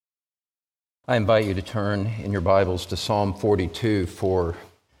I invite you to turn in your Bibles to Psalm 42 for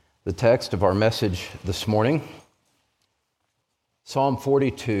the text of our message this morning. Psalm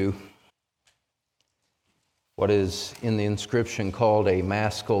 42, what is in the inscription called a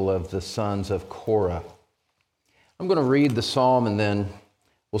maskil of the sons of Korah. I'm going to read the psalm and then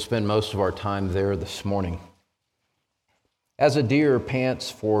we'll spend most of our time there this morning. As a deer pants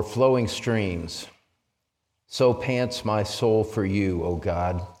for flowing streams, so pants my soul for you, O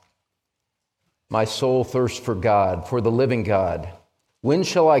God. My soul thirsts for God, for the living God. When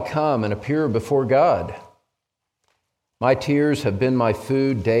shall I come and appear before God? My tears have been my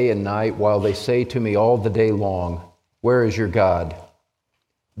food day and night, while they say to me all the day long, "Where is your God?"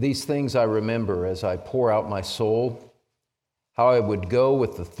 These things I remember as I pour out my soul, how I would go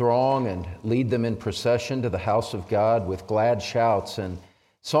with the throng and lead them in procession to the house of God with glad shouts and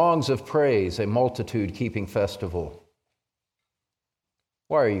songs of praise, a multitude keeping festival.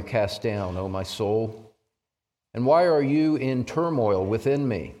 Why are you cast down, O my soul? And why are you in turmoil within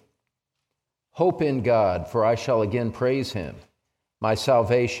me? Hope in God, for I shall again praise him, my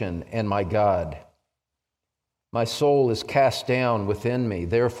salvation and my God. My soul is cast down within me,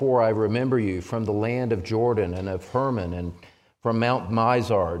 therefore I remember you from the land of Jordan and of Hermon and from Mount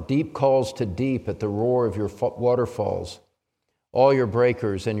Mizar. Deep calls to deep at the roar of your waterfalls. All your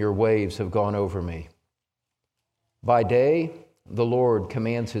breakers and your waves have gone over me. By day, the Lord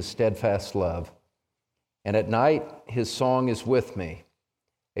commands his steadfast love, and at night his song is with me,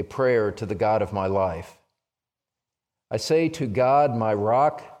 a prayer to the God of my life. I say to God, my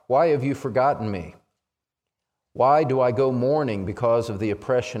rock, why have you forgotten me? Why do I go mourning because of the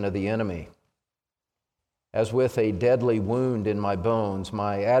oppression of the enemy? As with a deadly wound in my bones,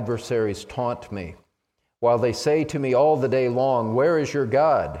 my adversaries taunt me, while they say to me all the day long, "Where is your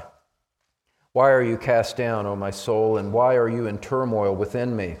God?" Why are you cast down, O my soul, and why are you in turmoil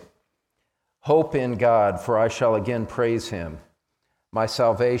within me? Hope in God, for I shall again praise him, my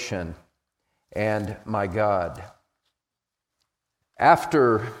salvation and my God.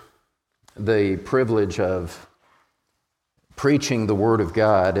 After the privilege of preaching the Word of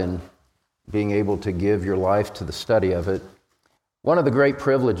God and being able to give your life to the study of it, one of the great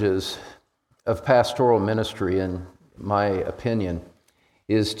privileges of pastoral ministry, in my opinion,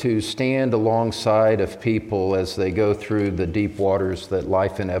 is to stand alongside of people as they go through the deep waters that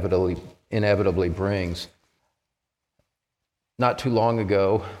life inevitably brings. Not too long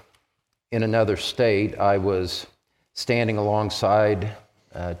ago, in another state, I was standing alongside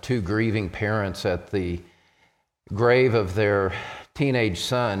two grieving parents at the grave of their teenage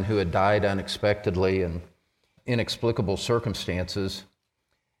son who had died unexpectedly in inexplicable circumstances.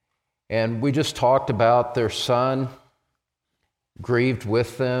 And we just talked about their son, grieved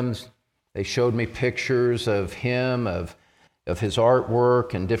with them. They showed me pictures of him, of his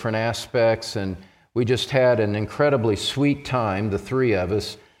artwork and different aspects, and we just had an incredibly sweet time, the three of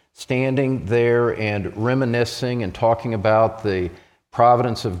us, standing there and reminiscing and talking about the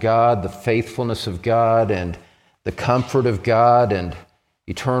providence of God, the faithfulness of God, and the comfort of God, and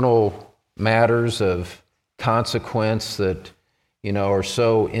eternal matters of consequence that are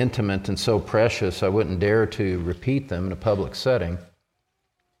so intimate and so precious, I wouldn't dare to repeat them in a public setting.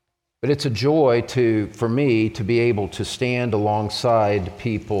 But it's a joy for me to be able to stand alongside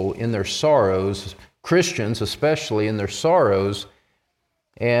people in their sorrows, Christians especially in their sorrows,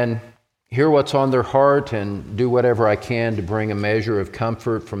 and hear what's on their heart and do whatever I can to bring a measure of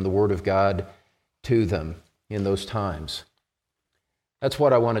comfort from the Word of God to them in those times. That's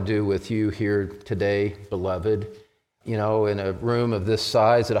what I want to do with you here today, beloved. In a room of this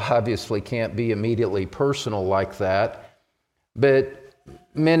size, it obviously can't be immediately personal like that. But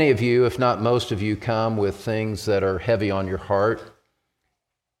many of you, if not most of you, come with things that are heavy on your heart.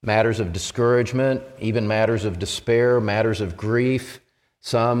 Matters of discouragement, even matters of despair, matters of grief,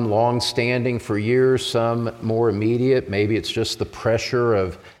 some long-standing for years, some more immediate. Maybe it's just the pressure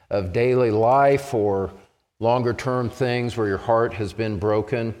of daily life or longer-term things where your heart has been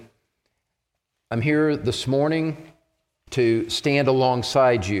broken. I'm here this morning to stand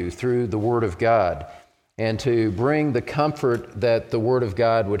alongside you through the Word of God and to bring the comfort that the Word of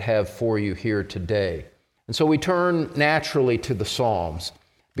God would have for you here today. And so we turn naturally to the Psalms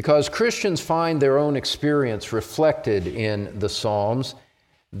because Christians find their own experience reflected in the Psalms.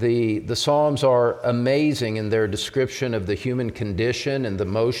 The Psalms are amazing in their description of the human condition and the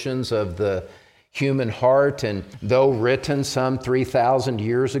motions of the human heart, and though written some 3,000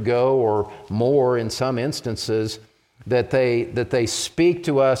 years ago or more in some instances, that they speak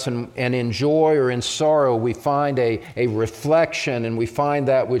to us, and in joy or in sorrow we find a reflection, and we find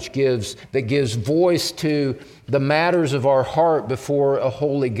that which gives voice to the matters of our heart before a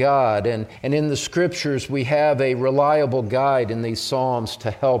holy God. And in the Scriptures we have a reliable guide in these Psalms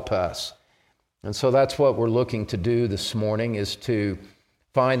to help us. And so that's what we're looking to do this morning, is to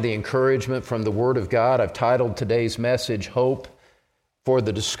find the encouragement from the Word of God. I've titled today's message, Hope for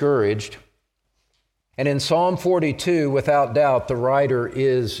the Discouraged. And in Psalm 42, without doubt, the writer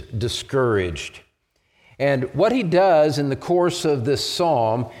is discouraged. And what he does in the course of this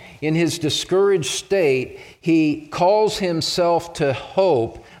psalm, in his discouraged state, he calls himself to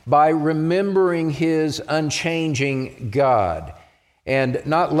hope by remembering his unchanging God and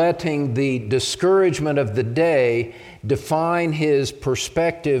not letting the discouragement of the day define his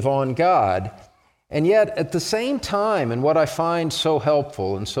perspective on God. And yet, at the same time, and what I find so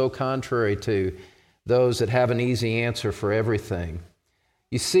helpful and so contrary to those that have an easy answer for everything,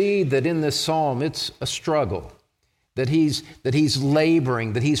 you see that in this psalm it's a struggle, that he's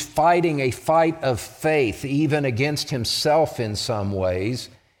laboring, that he's fighting a fight of faith even against himself in some ways,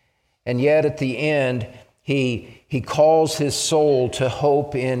 and yet at the end he calls his soul to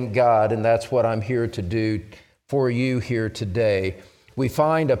hope in God, and that's what I'm here to do for you here today. We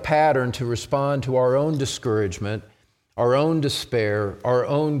find a pattern to respond to our own discouragement, our own despair, our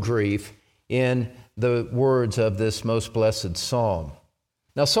own grief in the words of this most blessed psalm.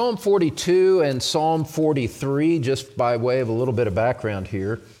 Now, Psalm 42 and Psalm 43, just by way of a little bit of background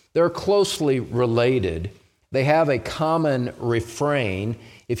here, they're closely related. They have a common refrain.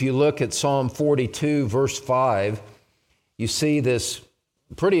 If you look at Psalm 42, verse 5, you see this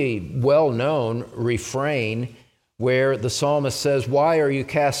pretty well-known refrain where the psalmist says, "Why are you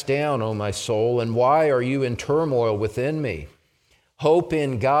cast down, O my soul, and why are you in turmoil within me? Hope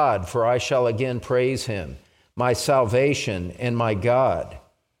in God, for I shall again praise Him, my salvation and my God."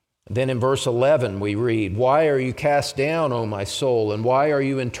 Then in verse 11 we read, "Why are you cast down, O my soul, and why are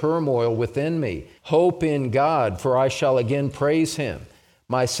you in turmoil within me? Hope in God, for I shall again praise Him,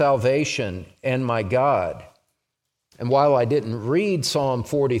 my salvation and my God." And while I didn't read Psalm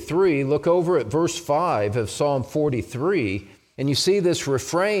 43, look over at verse 5 of Psalm 43, and you see this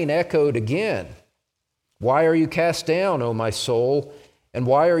refrain echoed again. "Why are you cast down, O my soul, and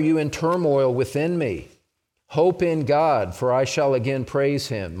why are you in turmoil within me? Hope in God, for I shall again praise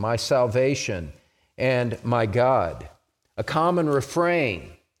Him, my salvation and my God." A common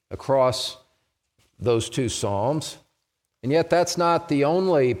refrain across those two psalms. And yet that's not the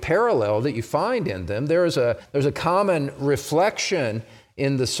only parallel that you find in them. There's a common reflection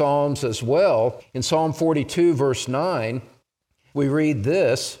in the Psalms as well. In Psalm 42, verse 9, we read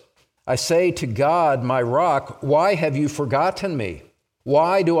this, "I say to God, my rock, why have you forgotten me?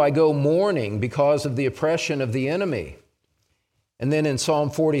 Why do I go mourning because of the oppression of the enemy?" And then in Psalm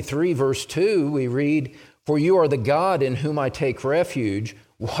 43, verse 2, we read, "For you are the God in whom I take refuge.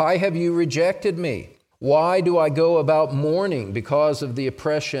 Why have you rejected me? Why do I go about mourning because of the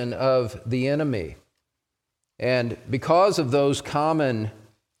oppression of the enemy?" And because of those common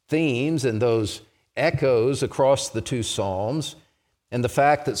themes and those echoes across the two Psalms, and the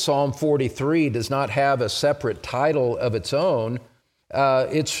fact that Psalm 43 does not have a separate title of its own,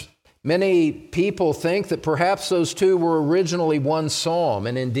 many people think that perhaps those two were originally one psalm,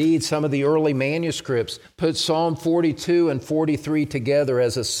 and indeed some of the early manuscripts put Psalm 42 and 43 together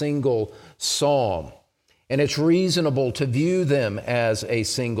as a single psalm. And it's reasonable to view them as a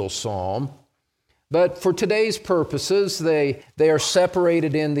single psalm. But for today's purposes, they are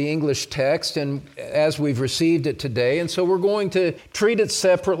separated in the English text and as we've received it today. And so we're going to treat it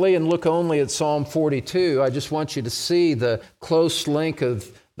separately and look only at Psalm 42. I just want you to see the close link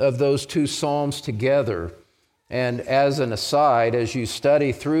of those two psalms together. And as an aside, as you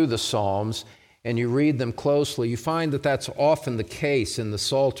study through the Psalms and you read them closely, you find that that's often the case in the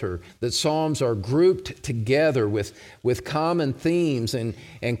Psalter, that Psalms are grouped together with common themes and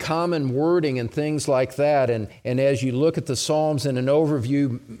common wording and things like that. And as you look at the Psalms in an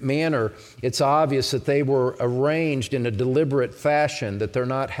overview manner, it's obvious that they were arranged in a deliberate fashion, that they're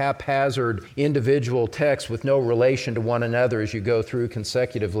not haphazard individual texts with no relation to one another as you go through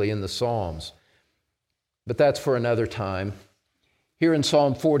consecutively in the Psalms. But that's for another time. Here in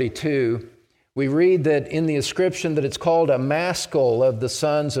Psalm 42, we read that in the inscription that it's called a maskil of the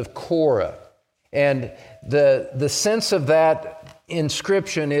sons of Korah. And the sense of that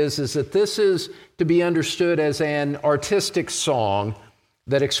inscription is that this is to be understood as an artistic song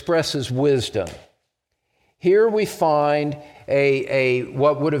that expresses wisdom. Here we find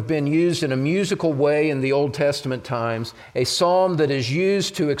what would have been used in a musical way in the Old Testament times, a psalm that is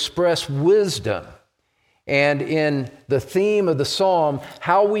used to express wisdom. and in the theme of the psalm,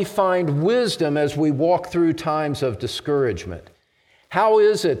 how we find wisdom as we walk through times of discouragement. How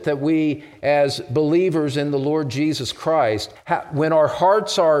is it that we, as believers in the Lord Jesus Christ, when our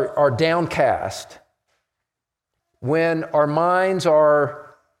hearts are downcast, when our minds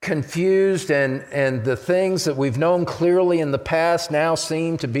are confused and the things that we've known clearly in the past now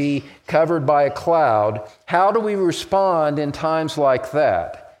seem to be covered by a cloud, how do we respond in times like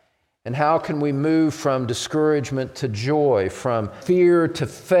that? And how can we move from discouragement to joy, from fear to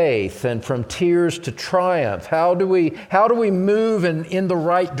faith, and from tears to triumph? How do we move in the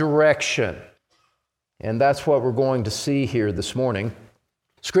right direction? And that's what we're going to see here this morning.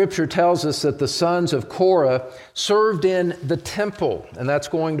 Scripture tells us that the sons of Korah served in the temple, and that's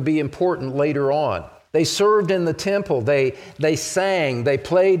going to be important later on. They served in the temple, they sang, they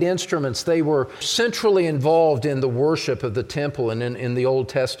played instruments, they were centrally involved in the worship of the temple and in the Old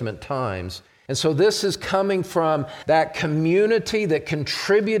Testament times. And so this is coming from that community that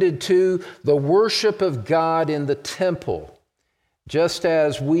contributed to the worship of God in the temple. Just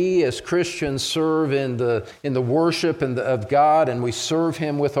as we as Christians serve in the worship of God, and we serve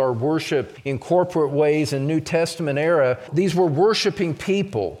Him with our worship in corporate ways in New Testament era, these were worshiping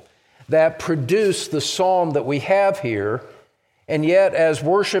people that produced the psalm that we have here. And yet, as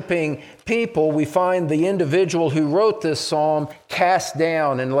worshiping people, we find the individual who wrote this psalm cast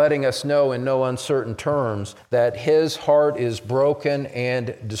down and letting us know in no uncertain terms that his heart is broken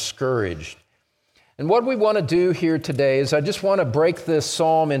and discouraged. And what we want to do here today is I just want to break this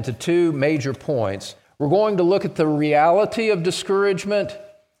psalm into two major points. We're going to look at the reality of discouragement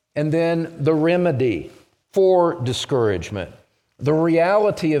and then the remedy for discouragement. The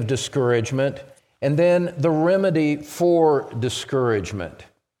reality of discouragement and then the remedy for discouragement.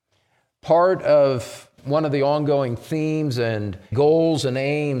 Part of one of the ongoing themes and goals and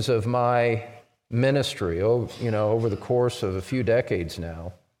aims of my ministry, over the course of a few decades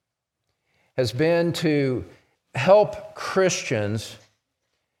now, has been to help Christians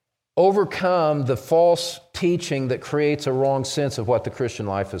overcome the false teaching that creates a wrong sense of what the Christian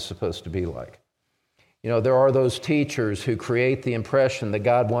life is supposed to be like. There are those teachers who create the impression that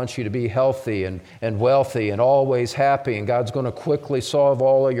God wants you to be healthy and wealthy and always happy, and God's going to quickly solve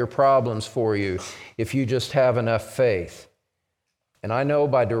all of your problems for you if you just have enough faith. And I know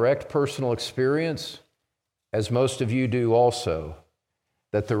by direct personal experience, as most of you do also,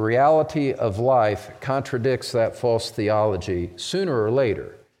 that the reality of life contradicts that false theology sooner or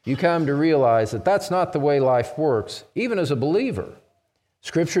later. You come to realize that that's not the way life works, even as a believer.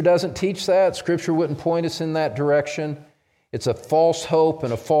 Scripture doesn't teach that. Scripture wouldn't point us in that direction. It's a false hope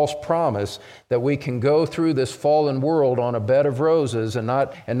and a false promise that we can go through this fallen world on a bed of roses and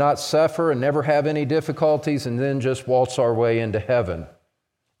not suffer and never have any difficulties and then just waltz our way into heaven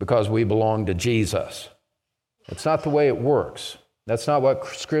because we belong to Jesus. It's not the way it works. That's not what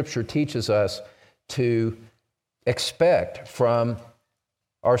Scripture teaches us to expect from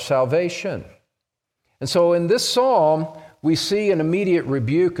our salvation. And so in this psalm, we see an immediate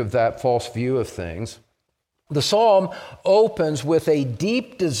rebuke of that false view of things. The psalm opens with a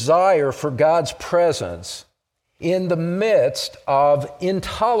deep desire for God's presence in the midst of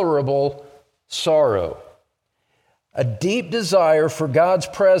intolerable sorrow. A deep desire for God's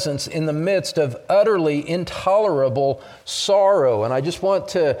presence in the midst of utterly intolerable sorrow. And I just want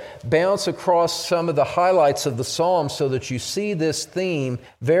to bounce across some of the highlights of the psalm so that you see this theme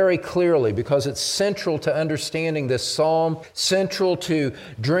very clearly, because it's central to understanding this psalm, central to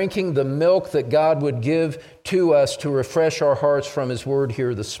drinking the milk that God would give to us to refresh our hearts from His Word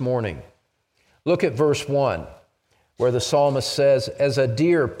here this morning. Look at verse 1, where the psalmist says, "As a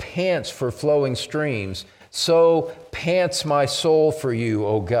deer pants for flowing streams, so pants my soul for you,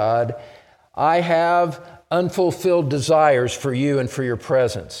 O God. I have unfulfilled desires for you and for your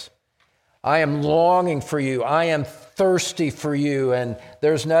presence. I am longing for you. I am thirsty for you, and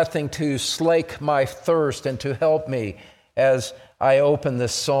there's nothing to slake my thirst and to help me as I open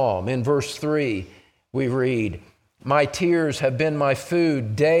this psalm." In verse 3, we read, "My tears have been my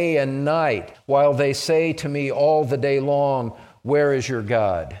food day and night, while they say to me all the day long, 'Where is your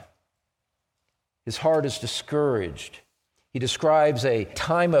God?'" His heart is discouraged. He describes a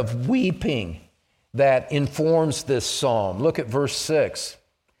time of weeping that informs this psalm. Look at verse 6.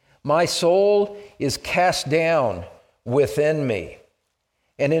 "My soul is cast down within me."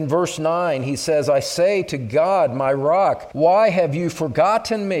 And in verse 9, he says, "I say to God, my rock, why have you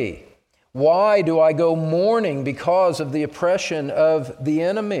forgotten me? Why do I go mourning because of the oppression of the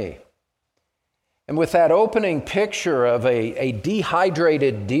enemy?" And with that opening picture of a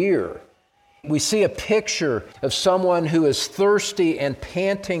dehydrated deer, We see a picture of someone who is thirsty and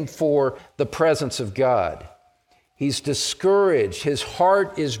panting for the presence of God. He's discouraged. His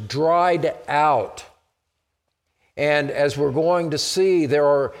heart is dried out. And as we're going to see, there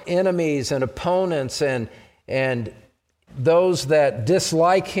are enemies and opponents and those that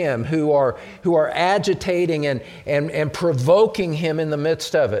dislike him who are agitating and provoking him in the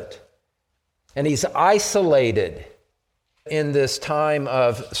midst of it. And he's isolated in this time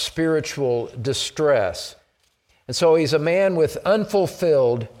of spiritual distress. And so he's a man with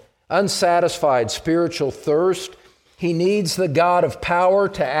unfulfilled, unsatisfied spiritual thirst. He needs the God of power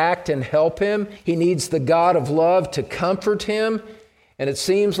to act and help him. He needs the God of love to comfort him. And it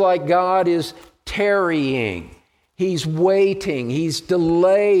seems like God is tarrying. He's waiting. He's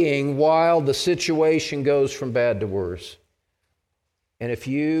delaying while the situation goes from bad to worse. And if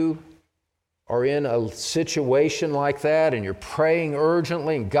you are in a situation like that and you're praying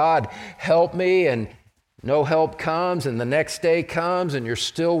urgently, and God, help me, and no help comes, and the next day comes, and you're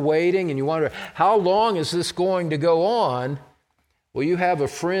still waiting, and you wonder, how long is this going to go on? Well, you have a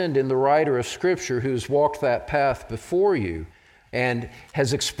friend in the writer of Scripture who's walked that path before you and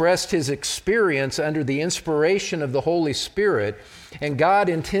has expressed his experience under the inspiration of the Holy Spirit. And God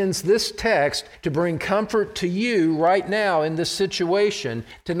intends this text to bring comfort to you right now in this situation,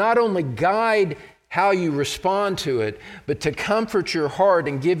 to not only guide how you respond to it, but to comfort your heart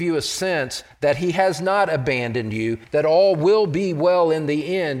and give you a sense that He has not abandoned you, that all will be well in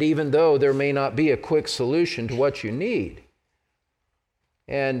the end, even though there may not be a quick solution to what you need.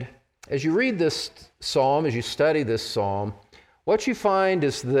 And as you read this psalm, as you study this psalm, what you find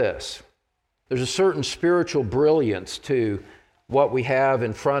is this. There's a certain spiritual brilliance to what we have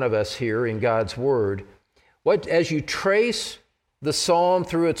in front of us here in God's Word. As you trace the psalm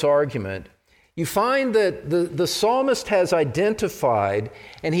through its argument, you find that the psalmist has identified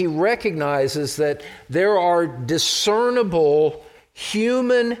and he recognizes that there are discernible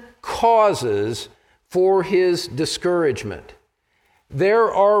human causes for his discouragement.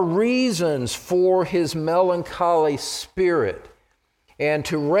 There are reasons for his melancholy spirit. And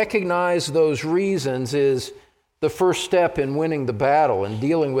to recognize those reasons is the first step in winning the battle and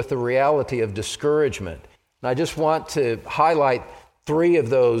dealing with the reality of discouragement. And I just want to highlight 3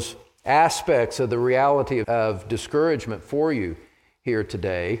 of those aspects of the reality of discouragement for you here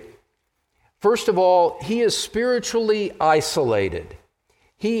today. First of all, he is spiritually isolated.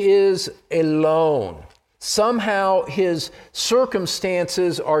 He is alone. Somehow his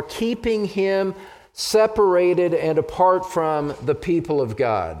circumstances are keeping him separated and apart from the people of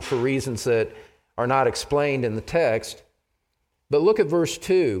God for reasons that are not explained in the text. But look at verse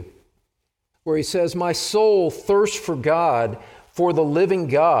 2, where he says, "My soul thirsts for God, for the living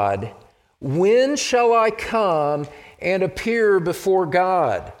God. When shall I come and appear before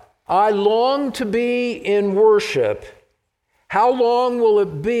God? I long to be in worship. How long will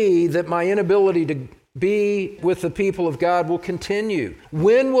it be that my inability to be with the people of God will continue?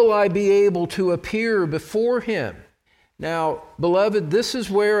 When will I be able to appear before Him?" Now, beloved, this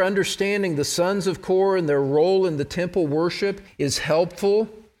is where understanding the sons of Korah and their role in the temple worship is helpful.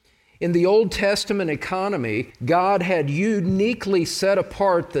 In the Old Testament economy, God had uniquely set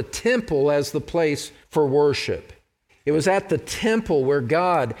apart the temple as the place for worship. It was at the temple where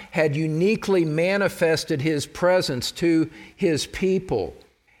God had uniquely manifested His presence to His people.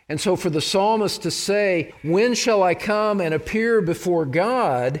 And so for the psalmist to say, "When shall I come and appear before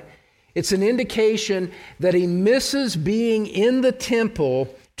God?" it's an indication that he misses being in the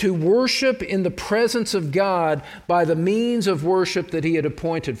temple to worship in the presence of God by the means of worship that he had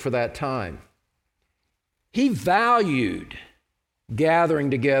appointed for that time. He valued gathering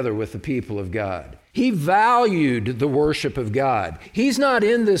together with the people of God. He valued the worship of God. He's not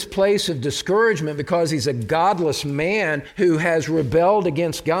in this place of discouragement because he's a godless man who has rebelled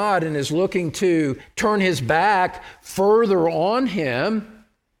against God and is looking to turn his back further on Him.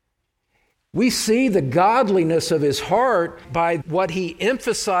 We see the godliness of his heart by what he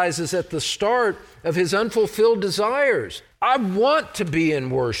emphasizes at the start of his unfulfilled desires. I want to be in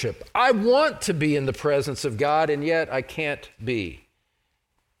worship. I want to be in the presence of God, and yet I can't be.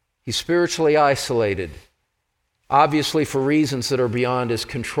 He's spiritually isolated, obviously for reasons that are beyond his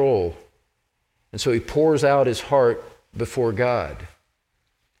control. And so he pours out his heart before God.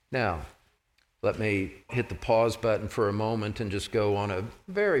 Now, let me hit the pause button for a moment and just go on a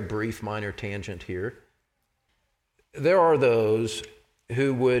very brief minor tangent here. There are those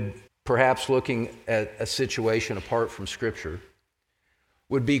who would, perhaps looking at a situation apart from Scripture,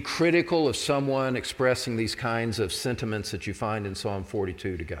 would be critical of someone expressing these kinds of sentiments that you find in Psalm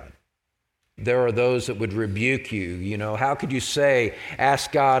 42 to God. There are those that would rebuke you. How could you say,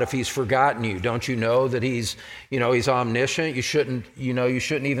 ask God if he's forgotten you? Don't you know that he's omniscient? You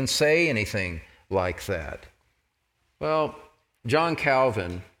shouldn't even say anything like that. Well, John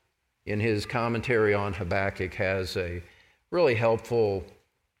Calvin, in his commentary on Habakkuk, has a really helpful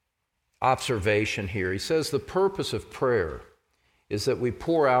observation here. He says the purpose of prayer is that we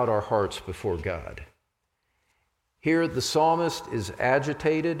pour out our hearts before God. Here, the psalmist is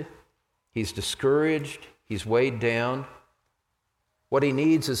agitated, he's discouraged, he's weighed down. What he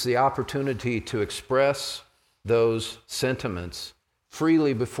needs is the opportunity to express those sentiments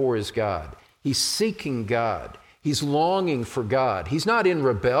freely before his God. He's seeking God. He's longing for God. He's not in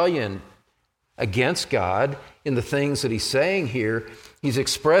rebellion against God in the things that he's saying here. He's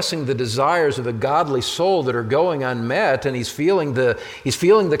expressing the desires of a godly soul that are going unmet, and he's feeling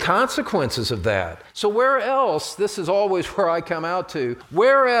the consequences of that. So where else, this is always where I come out to,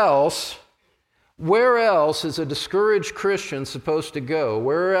 where else is a discouraged Christian supposed to go?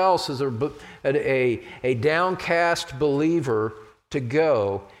 Where else is a downcast believer to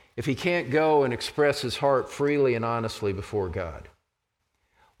go if he can't go and express his heart freely and honestly before God?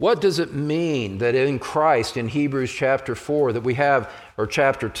 What does it mean that in Christ, in Hebrews chapter 4, that we have, or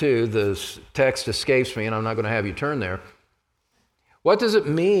chapter 2, the text escapes me and I'm not going to have you turn there. What does it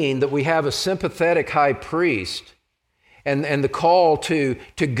mean that we have a sympathetic high priest and the call to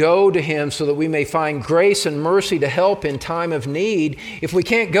go to him so that we may find grace and mercy to help in time of need if we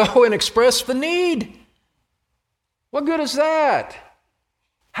can't go and express the need? What good is that?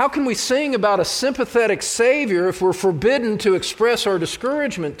 How can we sing about a sympathetic Savior if we're forbidden to express our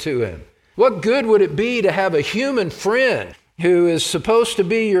discouragement to him? What good would it be to have a human friend who is supposed to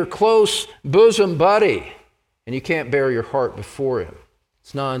be your close bosom buddy and you can't bear your heart before him?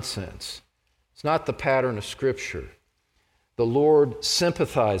 It's nonsense. It's not the pattern of Scripture. The Lord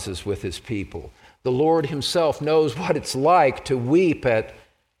sympathizes with his people. The Lord himself knows what it's like to weep at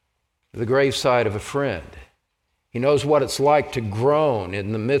the graveside of a friend. He knows what it's like to groan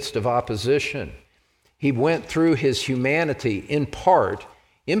in the midst of opposition. He went through his humanity in part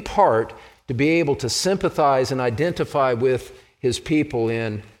to be able to sympathize and identify with his people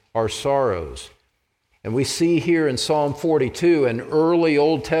in our sorrows. And we see here in Psalm 42 an early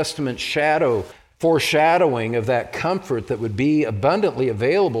Old Testament foreshadowing of that comfort that would be abundantly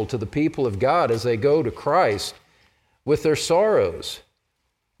available to the people of God as they go to Christ with their sorrows.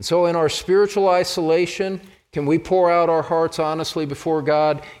 And so in our spiritual isolation, can we pour out our hearts honestly before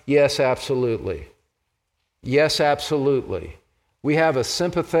God? Yes, absolutely. Yes, absolutely. We have a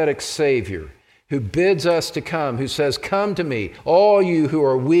sympathetic Savior who bids us to come, who says, "Come to me, all you who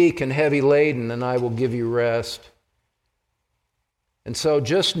are weak and heavy laden, and I will give you rest." And so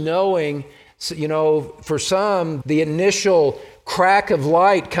just knowing, for some, the initial crack of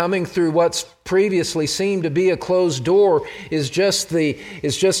light coming through what's previously seemed to be a closed door is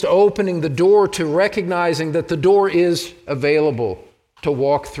just opening the door to recognizing that the door is available to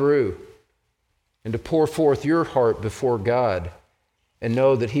walk through and to pour forth your heart before God and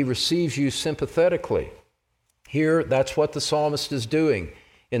know that he receives you sympathetically. Here, that's what the psalmist is doing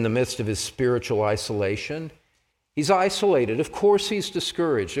in the midst of his spiritual isolation. He's isolated. Of course he's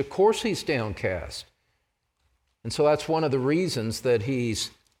discouraged. Of course he's downcast. And so that's one of the reasons that he's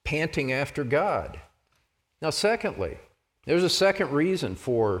panting after God. Now, secondly, there's a second reason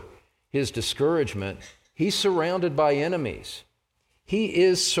for his discouragement. He's surrounded by enemies. He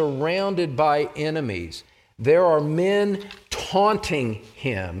is surrounded by enemies. There are men taunting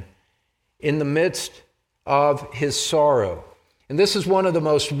him in the midst of his sorrow. And this is one of the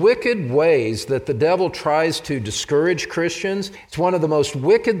most wicked ways that the devil tries to discourage Christians. It's one of the most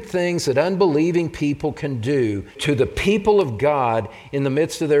wicked things that unbelieving people can do to the people of God in the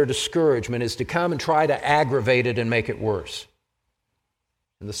midst of their discouragement, is to come and try to aggravate it and make it worse.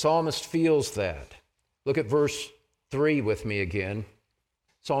 And the psalmist feels that. Look at verse 3 with me again.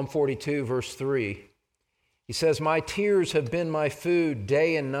 Psalm 42, verse 3. He says, "My tears have been my food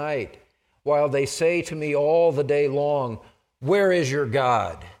day and night, while they say to me all the day long, 'Where is your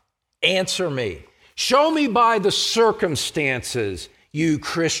God? Answer me. Show me by the circumstances, you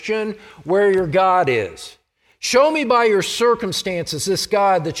Christian, where your God is. Show me by your circumstances this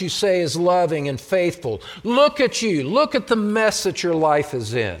God that you say is loving and faithful. Look at you. Look at the mess that your life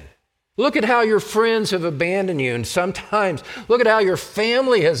is in. Look at how your friends have abandoned you, and sometimes look at how your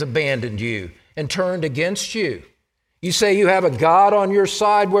family has abandoned you and turned against you. You say you have a God on your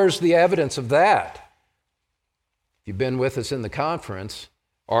side. Where's the evidence of that?' If you've been with us in the conference,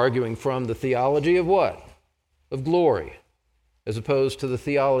 arguing from the theology of what? Of glory, as opposed to the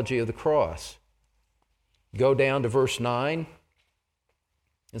theology of the cross. Go down to verse 9.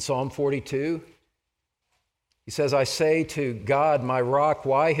 In Psalm 42, he says, I say to God, my rock,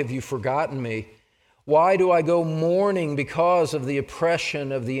 why have you forgotten me? Why do I go mourning because of the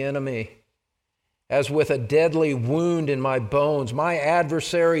oppression of the enemy? As with a deadly wound in my bones, my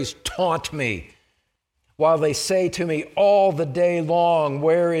adversaries taunt me, while they say to me all the day long,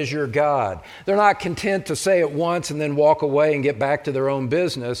 where is your God? They're not content to say it once and then walk away and get back to their own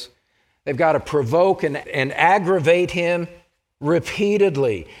business. They've got to provoke and aggravate him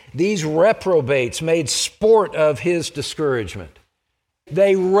repeatedly. These reprobates made sport of his discouragement.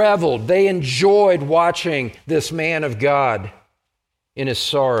 They reveled, they enjoyed watching this man of God in his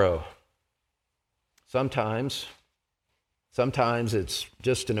sorrow. Sometimes it's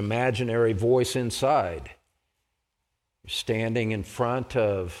just an imaginary voice inside. You're standing in front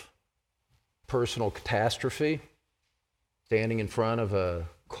of personal catastrophe, standing in front of a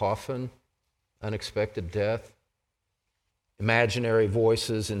coffin, unexpected death. Imaginary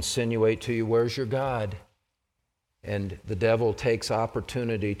voices insinuate to you, where's your God? And the devil takes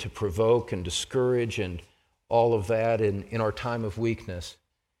opportunity to provoke and discourage and all of that in our time of weakness.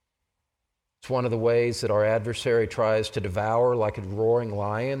 It's one of the ways that our adversary tries to devour like a roaring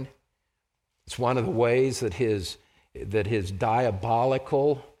lion. It's one of the ways that his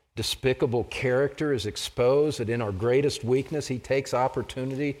diabolical, despicable character is exposed, that in our greatest weakness he takes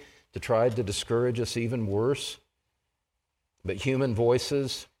opportunity to try to discourage us even worse. But human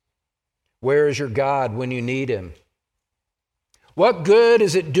voices, where is your God when you need him? What good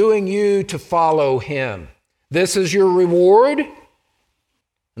is it doing you to follow him? This is your reward?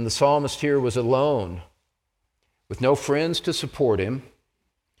 And the psalmist here was alone, with no friends to support him.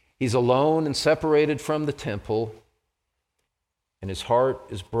 He's alone and separated from the temple, and his heart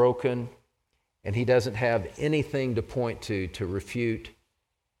is broken, and he doesn't have anything to point to refute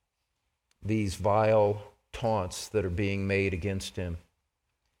these vile taunts that are being made against him.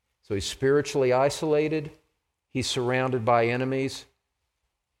 So he's spiritually isolated, he's surrounded by enemies,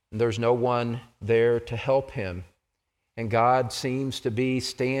 and there's no one there to help him. And God seems to be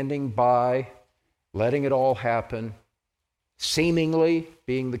standing by, letting it all happen, seemingly,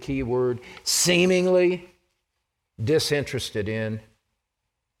 being the key word, seemingly disinterested in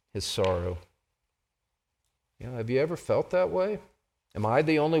his sorrow. Have you ever felt that way? Am I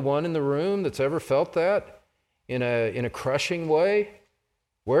the only one in the room that's ever felt that in a crushing way?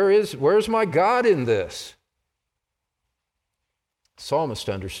 Where's my God in this? The psalmist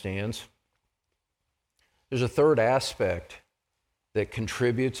understands. There's a third aspect that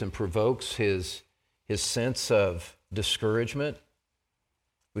contributes and provokes his sense of discouragement.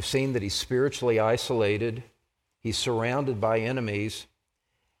 We've seen that he's spiritually isolated. He's surrounded by enemies.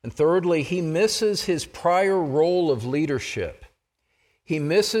 And thirdly, he misses his prior role of leadership. He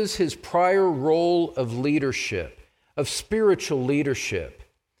misses his prior role of leadership, of spiritual leadership.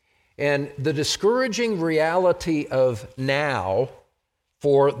 And the discouraging reality of now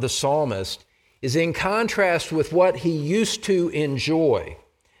for the psalmist is in contrast with what he used to enjoy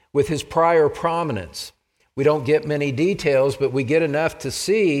with his prior prominence. We don't get many details, but we get enough to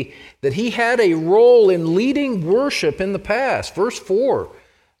see that he had a role in leading worship in the past. Verse 4,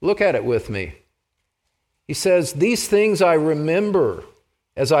 look at it with me. He says, "These things I remember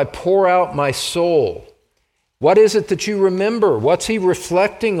as I pour out my soul." What is it that you remember? What's he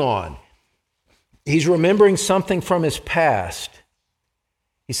reflecting on? He's remembering something from his past.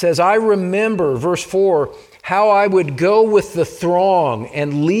 He says, I remember, verse 4, how I would go with the throng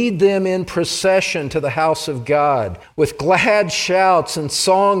and lead them in procession to the house of God, with glad shouts and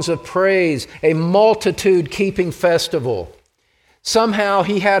songs of praise, a multitude keeping festival. Somehow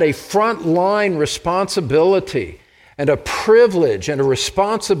he had a front line responsibility and a privilege and a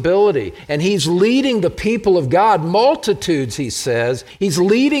responsibility. And he's leading the people of God, multitudes, he says. He's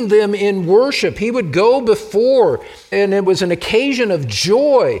leading them in worship. He would go before, and it was an occasion of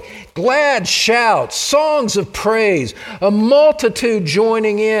joy, glad shouts, songs of praise, a multitude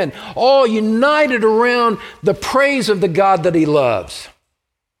joining in, all united around the praise of the God that he loves.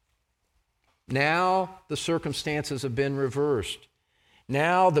 Now the circumstances have been reversed.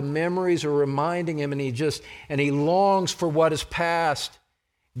 Now the memories are reminding him, and he longs for what is past.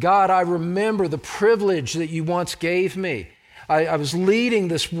 God, I remember the privilege that you once gave me. I was leading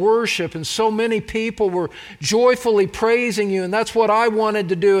this worship, and so many people were joyfully praising you, and that's what I wanted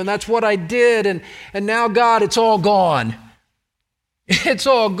to do, and that's what I did, and now, God, it's all gone. It's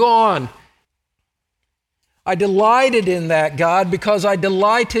all gone. I delighted in that, God, because I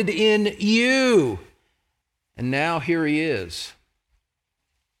delighted in you. And now here he is.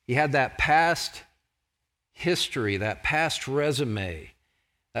 He had that past history, that past resume,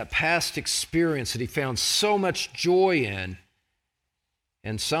 that past experience that he found so much joy in.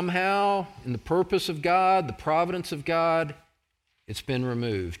 And somehow, in the purpose of God, the providence of God, it's been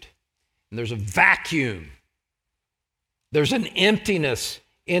removed. And there's a vacuum. There's an emptiness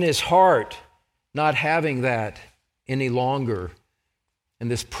in his heart, not having that any longer. And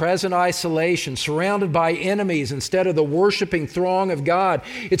this present isolation, surrounded by enemies instead of the worshiping throng of God,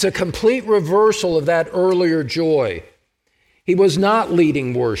 it's a complete reversal of that earlier joy. He was not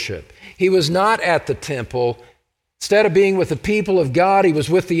leading worship. He was not at the temple. Instead of being with the people of God, he was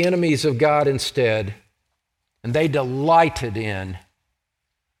with the enemies of God instead. And they delighted in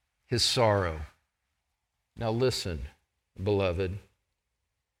his sorrow. Now listen, beloved.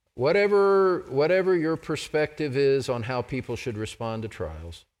 Whatever your perspective is on how people should respond to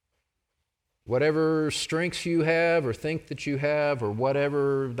trials, whatever strengths you have or think that you have or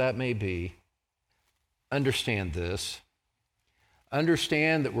whatever that may be, understand this.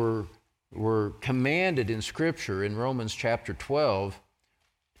 Understand that we're commanded in Scripture in Romans chapter 12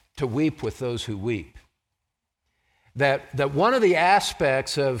 to weep with those who weep. That one of the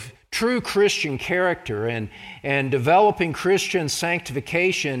aspects of true Christian character and developing Christian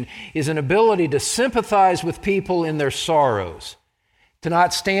sanctification is an ability to sympathize with people in their sorrows, to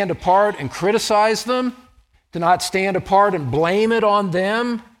not stand apart and criticize them, to not stand apart and blame it on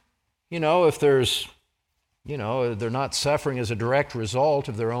them, if there's, they're not suffering as a direct result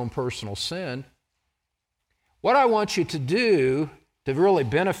of their own personal sin. What I want you to do to really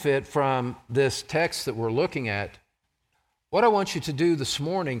benefit from this text that we're looking at, what I want you to do this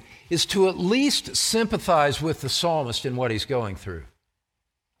morning is to at least sympathize with the psalmist in what he's going through.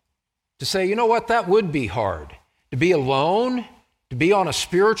 To say, you know what, that would be hard. To be alone, to be on a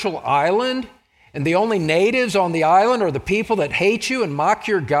spiritual island, and the only natives on the island are the people that hate you and mock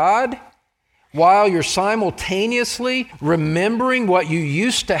your God, while you're simultaneously remembering what you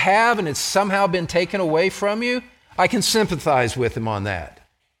used to have and it's somehow been taken away from you. I can sympathize with him on that.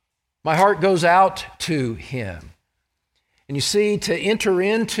 My heart goes out to him. And you see, to enter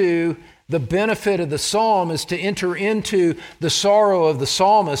into the benefit of the psalm is to enter into the sorrow of the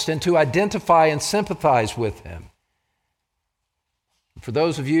psalmist and to identify and sympathize with him. For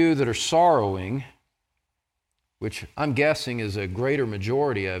those of you that are sorrowing, which I'm guessing is a greater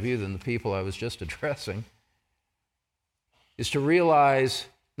majority of you than the people I was just addressing, is to realize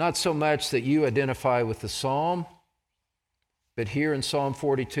not so much that you identify with the psalm, but here in Psalm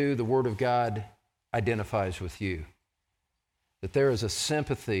 42, the Word of God identifies with you. That there is a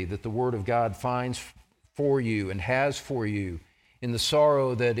sympathy that the Word of God finds for you and has for you in the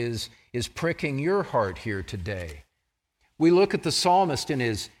sorrow that is pricking your heart here today. We look at the psalmist in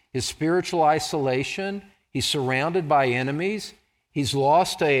his spiritual isolation. He's surrounded by enemies. He's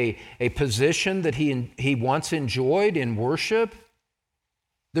lost a position that he once enjoyed in worship.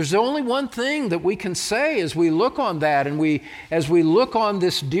 There's only one thing that we can say as we look on that and as we look on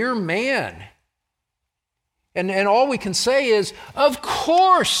this dear man. And all we can say is, of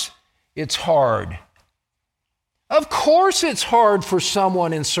course it's hard. Of course it's hard for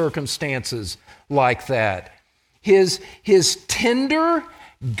someone in circumstances like that. His tender,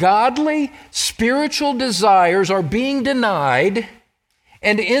 godly, spiritual desires are being denied,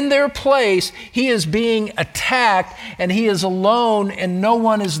 and in their place, he is being attacked, and he is alone, and no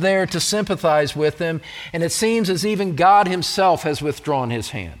one is there to sympathize with him, and it seems as even God himself has withdrawn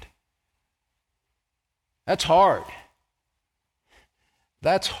his hand. That's hard.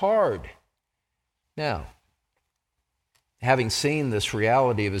 That's hard. Now, having seen this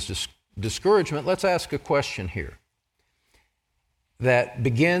reality of his discouragement, let's ask a question here that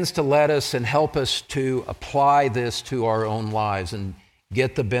begins to let us and help us to apply this to our own lives and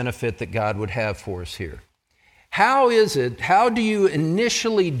get the benefit that God would have for us here. How do you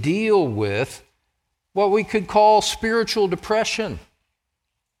initially deal with what we could call spiritual depression?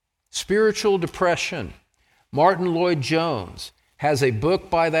 Spiritual depression. Martin Lloyd-Jones has a book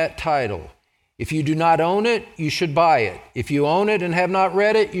by that title. If you do not own it, you should buy it. If you own it and have not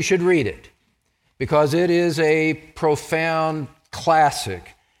read it, you should read it, because it is a profound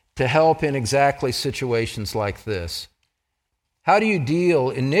classic to help in exactly situations like this. How do you deal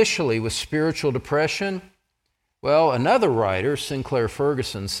initially with spiritual depression? Well, another writer, Sinclair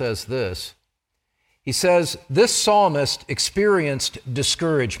Ferguson, says this. He says, this psalmist experienced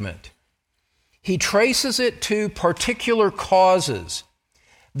discouragement. He traces it to particular causes.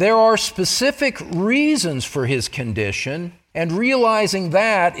 There are specific reasons for his condition, and realizing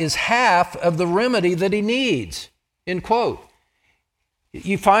that is half of the remedy that he needs. End quote.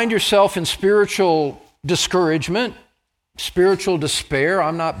 You find yourself in spiritual discouragement, spiritual despair.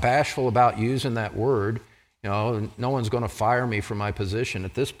 I'm not bashful about using that word. No one's going to fire me for my position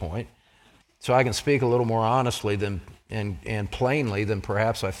at this point. So I can speak a little more honestly and plainly than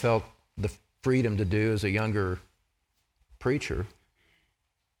perhaps I felt the freedom to do as a younger preacher.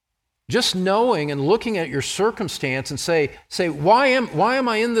 Just knowing and looking at your circumstance and say, why am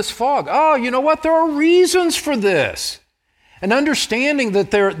I in this fog? Oh, you know what? There are reasons for this. And understanding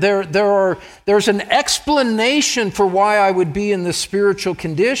that there's an explanation for why I would be in this spiritual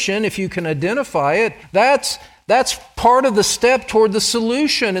condition, if you can identify it, that's part of the step toward the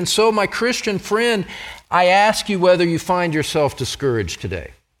solution. And so, my Christian friend, I ask you whether you find yourself discouraged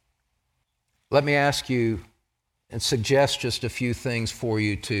today. Let me ask you and suggest just a few things for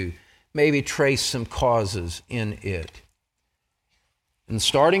you to maybe trace some causes in it. And the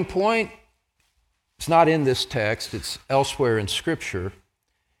starting point, it's not in this text, it's elsewhere in Scripture,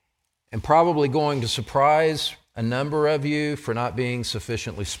 and probably going to surprise a number of you for not being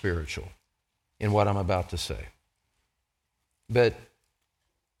sufficiently spiritual in what I'm about to say. But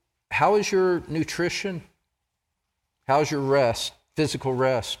how is your nutrition? How's your rest, physical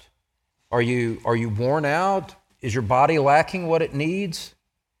rest? Are you worn out? Is your body lacking what it needs?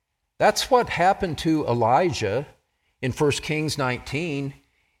 That's what happened to Elijah in 1 Kings 19.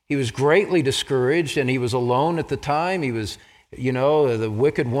 He was greatly discouraged, and he was alone at the time. He was, the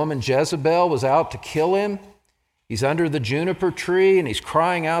wicked woman Jezebel was out to kill him. He's under the juniper tree, and he's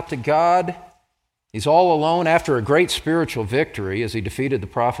crying out to God. He's all alone after a great spiritual victory as he defeated the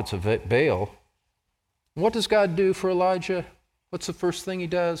prophets of Baal. What does God do for Elijah? What's the first thing he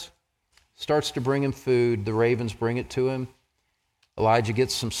does? Starts to bring him food. The ravens bring it to him. Elijah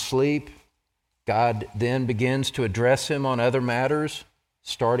gets some sleep. God then begins to address him on other matters.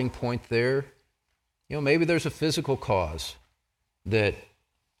 Starting point there. Maybe there's a physical cause that,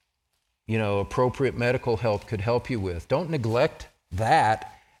 appropriate medical help could help you with. Don't neglect that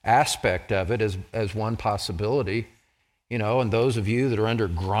aspect of it as one possibility. And those of you that are under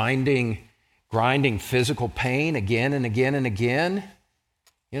grinding physical pain again and again and again,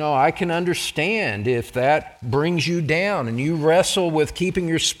 I can understand if that brings you down and you wrestle with keeping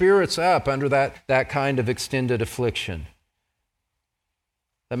your spirits up under that kind of extended affliction.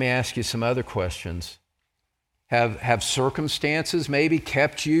 Let me ask you some other questions. Have circumstances maybe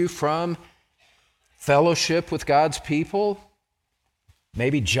kept you from fellowship with God's people?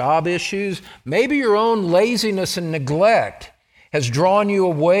 Maybe job issues? Maybe your own laziness and neglect has drawn you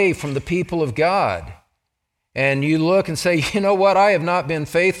away from the people of God. And you look and say, you know what, I have not been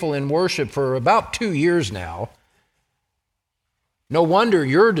faithful in worship for about 2 years now. No wonder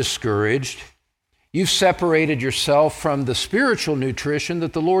you're discouraged. You've separated yourself from the spiritual nutrition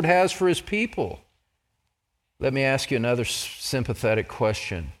that the Lord has for His people. Let me ask you another sympathetic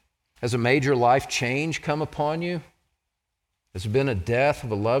question. Has a major life change come upon you? Has there been a death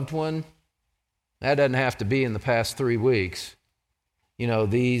of a loved one? That doesn't have to be in the past 3 weeks.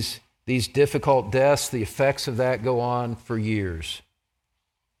 These difficult deaths, the effects of that go on for years.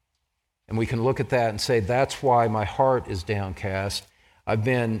 And we can look at that and say, that's why my heart is downcast.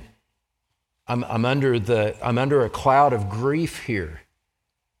 I'm under a cloud of grief here.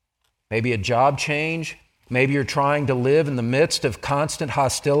 Maybe a job change. Maybe you're trying to live in the midst of constant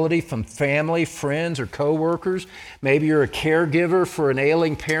hostility from family, friends, or coworkers. Maybe you're a caregiver for an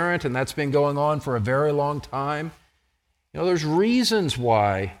ailing parent, and that's been going on for a very long time. There's reasons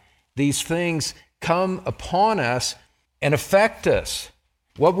why these things come upon us and affect us.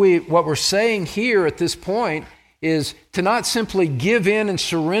 What we're saying here at this point is to not simply give in and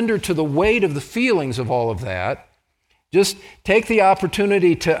surrender to the weight of the feelings of all of that. Just take the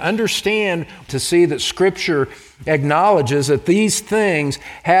opportunity to understand, to see that Scripture acknowledges that these things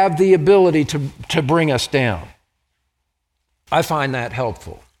have the ability to bring us down. I find that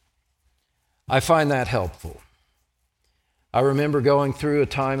helpful. I remember going through a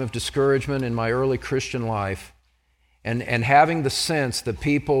time of discouragement in my early Christian life and having the sense that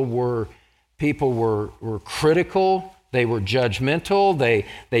people were critical, they were judgmental,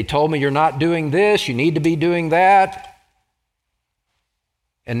 they told me, you're not doing this, you need to be doing that,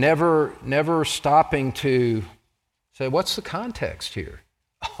 and never stopping to say, what's the context here?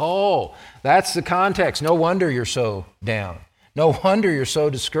 Oh, that's the context. No wonder you're so down. No wonder you're so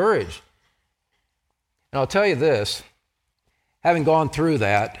discouraged. And I'll tell you this, having gone through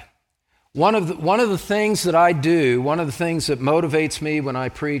that, one of the things that I do, one of the things that motivates me when I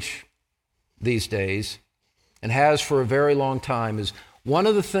preach these days, and has for a very long time, is one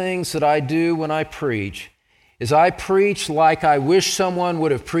of the things that I do when I preach is I preach like I wish someone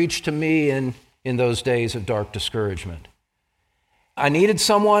would have preached to me in those days of dark discouragement. I needed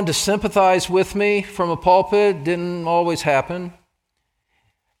someone to sympathize with me from a pulpit. Didn't always happen.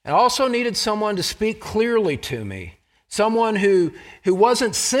 I also needed someone to speak clearly to me, Someone who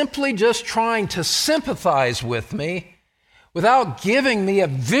wasn't simply just trying to sympathize with me without giving me a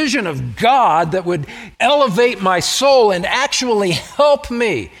vision of God that would elevate my soul and actually help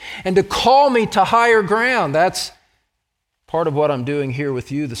me and to call me to higher ground. That's part of what I'm doing here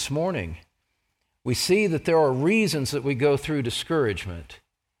with you this morning. We see that there are reasons that we go through discouragement.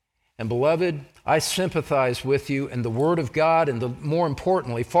 And beloved, I sympathize with you, and the Word of God, and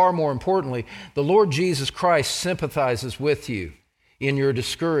far more importantly, the Lord Jesus Christ sympathizes with you in your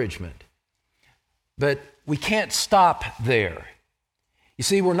discouragement. But we can't stop there. You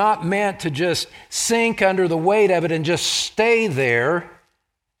see, we're not meant to just sink under the weight of it and just stay there.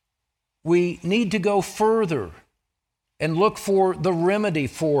 We need to go further and look for the remedy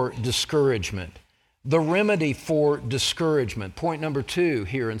for discouragement. The remedy for discouragement. Point number 2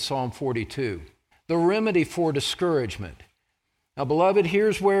 here in Psalm 42. The remedy for discouragement. Now, beloved,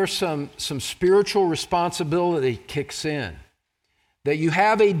 here's where some spiritual responsibility kicks in. That you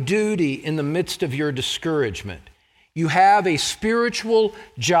have a duty in the midst of your discouragement. You have a spiritual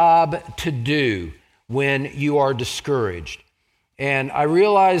job to do when you are discouraged. And I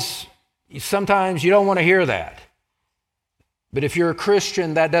realize sometimes you don't want to hear that. But if you're a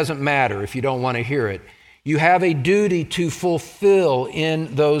Christian, that doesn't matter if you don't want to hear it. You have a duty to fulfill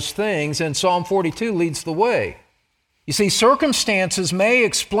in those things, and Psalm 42 leads the way. You see, circumstances may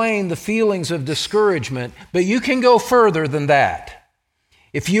explain the feelings of discouragement, but you can go further than that.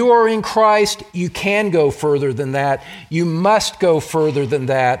 If you are in Christ, you can go further than that. You must go further than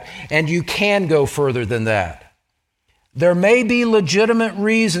that, and you can go further than that. There may be legitimate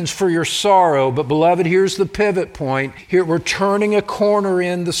reasons for your sorrow, but beloved, here's the pivot point. Here we're turning a corner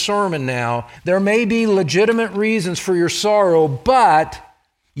in the sermon now. There may be legitimate reasons for your sorrow, but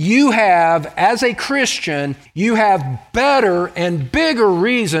you have, as a Christian, you have better and bigger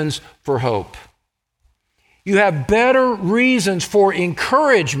reasons for hope. You have better reasons for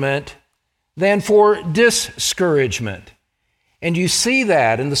encouragement than for discouragement. And you see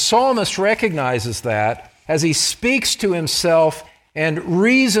that, and the psalmist recognizes that as he speaks to himself and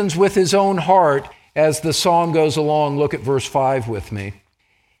reasons with his own heart as the psalm goes along. Look at verse 5 with me.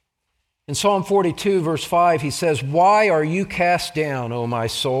 In Psalm 42, verse 5, he says, "Why are you cast down, O my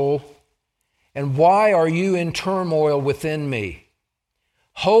soul? And why are you in turmoil within me?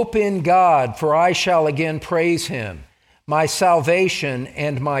 Hope in God, for I shall again praise him, my salvation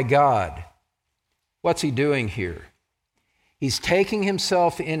and my God." What's he doing here? He's taking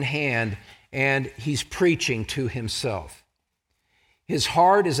himself in hand and he's preaching to himself. His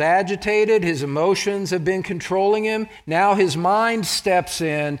heart is agitated. His emotions have been controlling him. Now his mind steps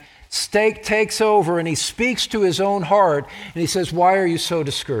in, takes over, and he speaks to his own heart. And he says, "Why are you so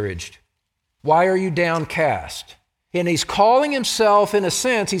discouraged? Why are you downcast?" And he's calling himself, in a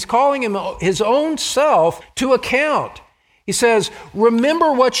sense, he's calling his own self to account. He says,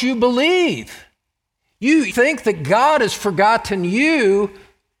 "Remember what you believe. You think that God has forgotten you.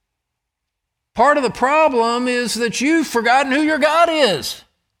 Part of the problem is that you've forgotten who your God is."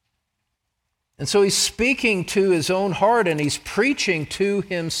 And so he's speaking to his own heart and he's preaching to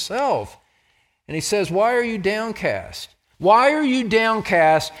himself. And he says, "Why are you downcast? Why are you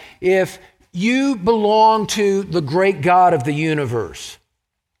downcast if you belong to the great God of the universe?"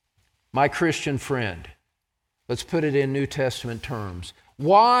 My Christian friend, let's put it in New Testament terms.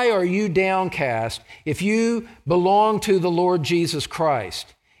 Why are you downcast if you belong to the Lord Jesus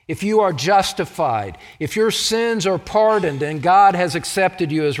Christ? If you are justified, if your sins are pardoned and God has accepted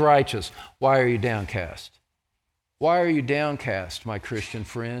you as righteous, why are you downcast? Why are you downcast, my Christian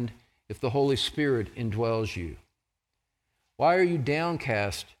friend, if the Holy Spirit indwells you? Why are you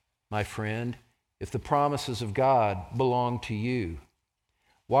downcast, my friend, if the promises of God belong to you?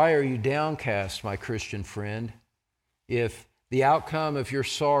 Why are you downcast, my Christian friend, if the outcome of your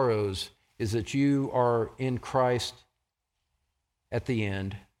sorrows is that you are in Christ at the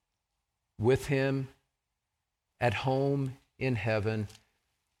end, with him, at home in heaven,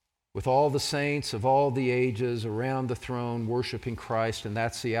 with all the saints of all the ages around the throne worshiping Christ, and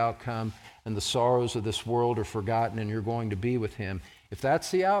that's the outcome, and the sorrows of this world are forgotten and you're going to be with him. If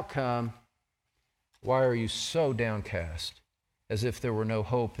that's the outcome, why are you so downcast, as if there were no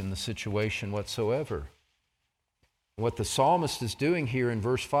hope in the situation whatsoever? What the psalmist is doing here in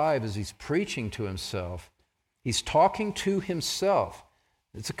verse 5 is he's preaching to himself. He's talking to himself.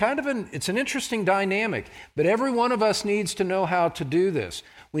 It's an interesting dynamic, but every one of us needs to know how to do this.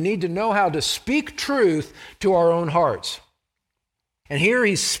 We need to know how to speak truth to our own hearts. And here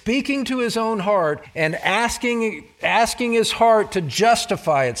he's speaking to his own heart and asking his heart to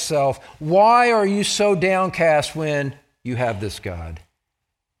justify itself. Why are you so downcast when you have this God?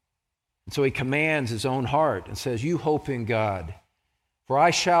 So he commands his own heart and says, you hope in God, for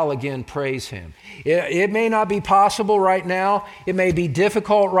I shall again praise him. It may not be possible right now. It may be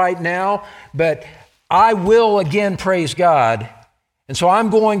difficult right now, but I will again praise God. And so I'm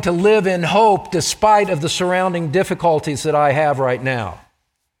going to live in hope despite of the surrounding difficulties that I have right now.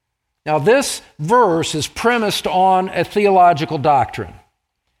 Now, this verse is premised on a theological doctrine.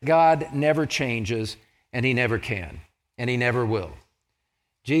 God never changes, and he never can, and he never will.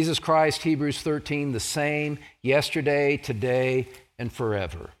 Jesus Christ, Hebrews 13, the same yesterday, today, and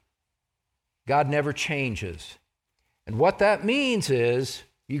forever. God never changes. And what that means is,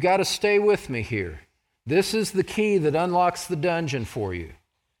 you got to stay with me here. This is the key that unlocks the dungeon for you.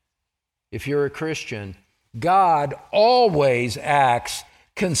 If you're a Christian, God always acts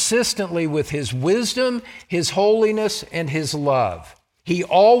consistently with his wisdom, his holiness, and his love. He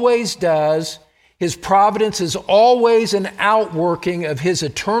always does. His providence is always an outworking of his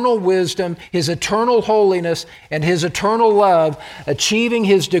eternal wisdom, his eternal holiness, and his eternal love, achieving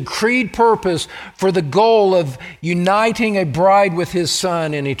his decreed purpose for the goal of uniting a bride with his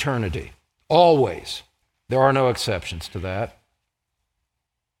Son in eternity. Always. There are no exceptions to that.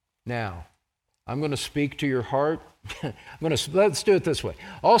 Now, I'm going to speak to your heart. Let's do it this way.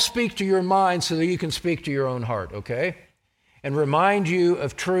 I'll speak to your mind so that you can speak to your own heart, okay? And remind you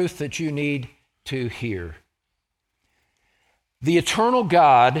of truth that you need to hear. The eternal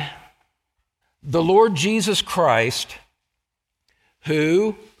God, the Lord Jesus Christ,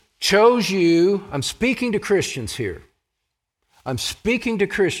 who chose you, I'm speaking to Christians here.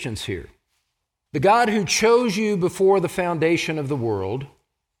 The God who chose you before the foundation of the world,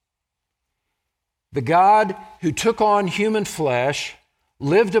 the God who took on human flesh,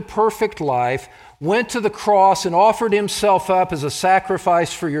 lived a perfect life, went to the cross and offered himself up as a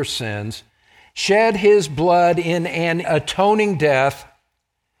sacrifice for your sins, shed his blood in an atoning death,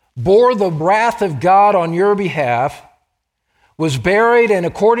 bore the wrath of God on your behalf, was buried, and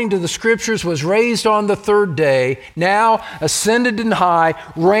according to the Scriptures was raised on the third day, now ascended in high,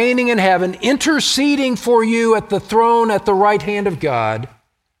 reigning in heaven, interceding for you at the throne at the right hand of God.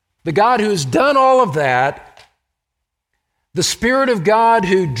 The God who's done all of that, the Spirit of God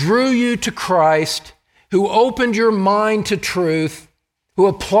who drew you to Christ, who opened your mind to truth, who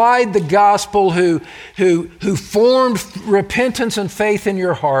applied the gospel, who formed repentance and faith in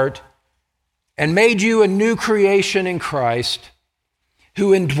your heart and made you a new creation in Christ,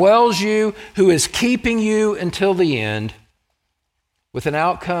 who indwells you, who is keeping you until the end with an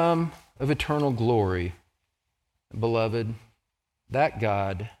outcome of eternal glory. Beloved, that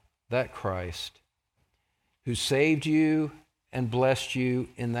God, that Christ, who saved you and blessed you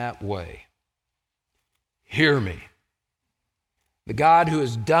in that way. Hear me. The God who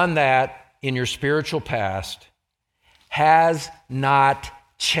has done that in your spiritual past has not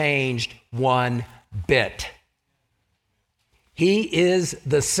changed one bit. He is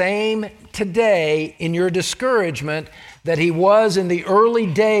the same today in your discouragement that he was in the early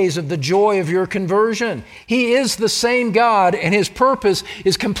days of the joy of your conversion. He is the same God, and his purpose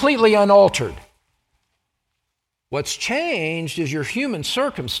is completely unaltered. What's changed is your human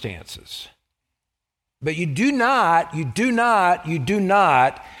circumstances. But you do not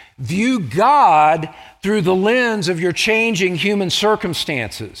view God through the lens of your changing human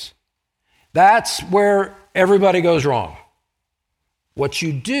circumstances. That's where everybody goes wrong. What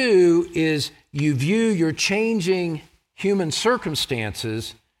you do is you view your changing human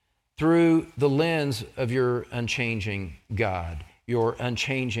circumstances through the lens of your unchanging God, your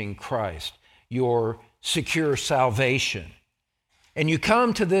unchanging Christ, your secure salvation. And you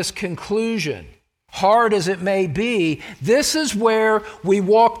come to this conclusion, hard as it may be, this is where we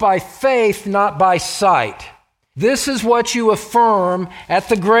walk by faith, not by sight. This is what you affirm at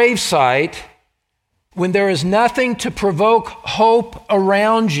the gravesite when there is nothing to provoke hope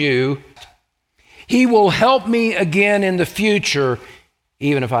around you. He will help me again in the future,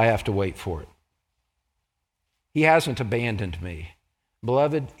 even if I have to wait for it. He hasn't abandoned me.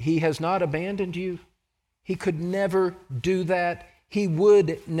 Beloved, he has not abandoned you. He could never do that. He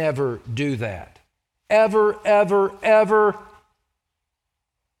would never do that. Ever, ever, ever.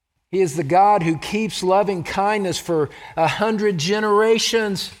 He is the God who keeps loving kindness for 100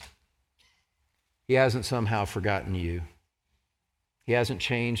 generations. He hasn't somehow forgotten you. He hasn't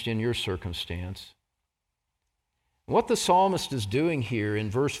changed in your circumstance. What the psalmist is doing here in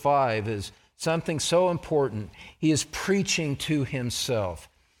verse 5 is something so important. He is preaching to himself.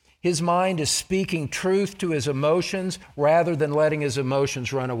 His mind is speaking truth to his emotions rather than letting his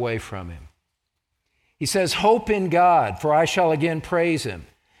emotions run away from him. He says, hope in God, for I shall again praise him.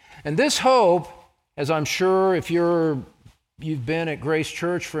 And this hope, as I'm sure if you're you've been at Grace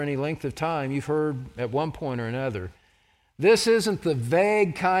Church for any length of time, you've heard at one point or another, this isn't the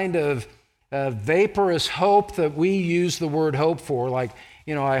vague kind of vaporous hope that we use the word hope for, like,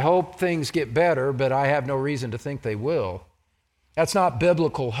 I hope things get better, but I have no reason to think they will. That's not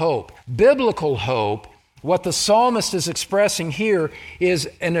biblical hope. Biblical hope, what the psalmist is expressing here, is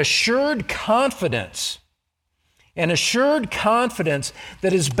an assured confidence that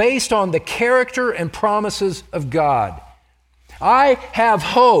is based on the character and promises of God. I have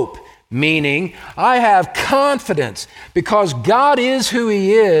hope, meaning I have confidence because God is who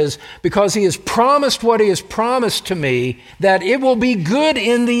He is, because He has promised what He has promised to me, that it will be good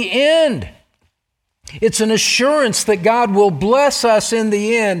in the end. It's an assurance that God will bless us in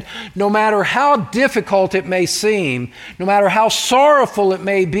the end, no matter how difficult it may seem, no matter how sorrowful it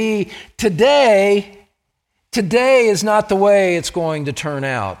may be. Today is not the way it's going to turn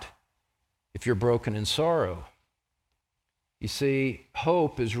out if you're broken in sorrow. You see,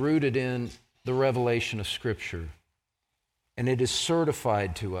 hope is rooted in the revelation of Scripture, and it is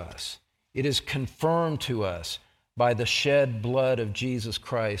certified to us. It is confirmed to us by the shed blood of Jesus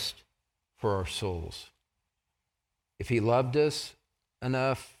Christ for our souls. If He loved us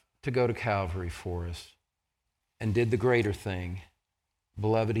enough to go to Calvary for us and did the greater thing,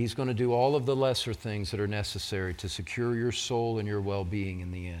 beloved, He's going to do all of the lesser things that are necessary to secure your soul and your well-being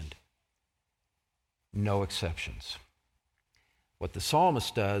in the end. No exceptions. What the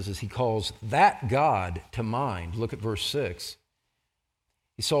psalmist does is he calls that God to mind. Look at verse 6.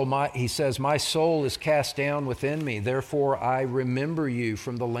 He says, "My soul is cast down within me, therefore I remember you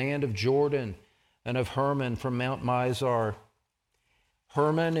from the land of Jordan and of Hermon from Mount Mizar."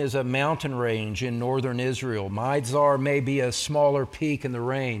 Hermon is a mountain range in northern Israel. Mizar may be a smaller peak in the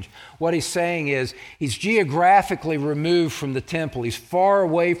range. What he's saying is he's geographically removed from the temple. He's far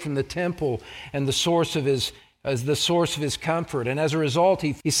away from the temple and the source of his comfort. And as a result,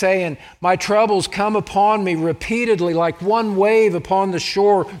 he's saying, my troubles come upon me repeatedly like one wave upon the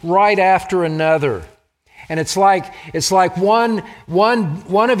shore right after another. And it's like one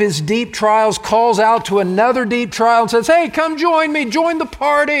of his deep trials calls out to another deep trial and says, hey, come join me, join the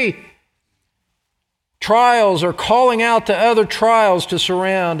party. Trials are calling out to other trials to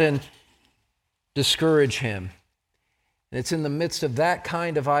surround and discourage him. And it's in the midst of that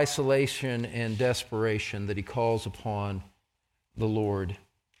kind of isolation and desperation that he calls upon the Lord.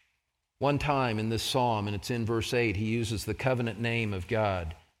 One time in this psalm, and it's in verse 8, he uses the covenant name of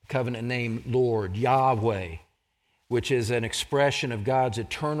God, the covenant name Lord, Yahweh, which is an expression of God's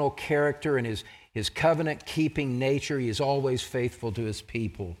eternal character and his covenant-keeping nature. He is always faithful to His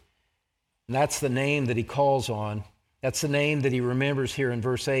people. And that's the name that he calls on. That's the name that he remembers here in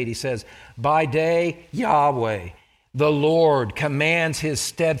verse 8. He says, by day, Yahweh. The Lord commands His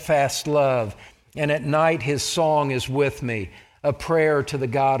steadfast love, and at night His song is with me, a prayer to the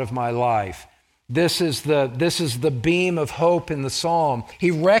God of my life. This is the beam of hope in the psalm.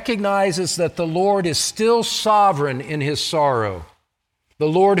 He recognizes that the Lord is still sovereign in His sorrow. The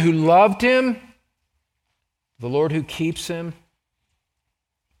Lord who loved him, the Lord who keeps him,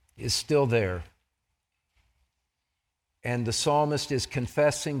 is still there. And the psalmist is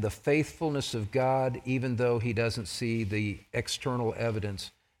confessing the faithfulness of God even though he doesn't see the external evidence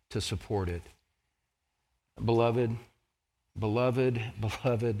to support it. Beloved, beloved,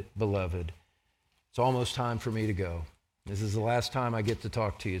 beloved, beloved, it's almost time for me to go. This is the last time I get to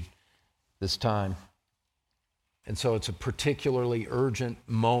talk to you this time. And so it's a particularly urgent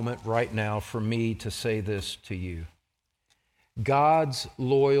moment right now for me to say this to you. God's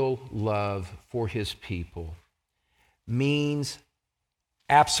loyal love for His people means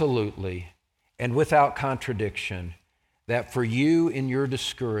absolutely and without contradiction that for you in your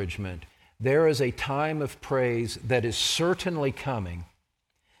discouragement, there is a time of praise that is certainly coming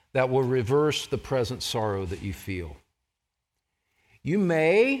that will reverse the present sorrow that you feel. You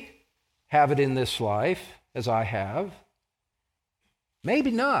may have it in this life, as I have.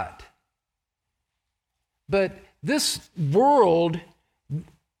 Maybe not. But this world,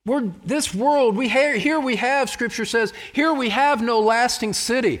 here we have, Scripture says, here we have no lasting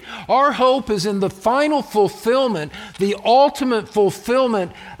city. Our hope is in the final fulfillment, the ultimate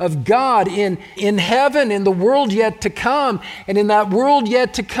fulfillment of God in heaven, in the world yet to come. And in that world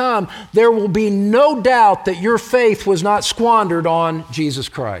yet to come, there will be no doubt that your faith was not squandered on Jesus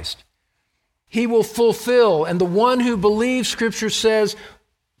Christ. He will fulfill, and the one who believes, Scripture says,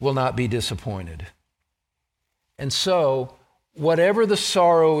 will not be disappointed. And so, whatever the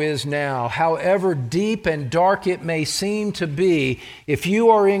sorrow is now, however deep and dark it may seem to be, if you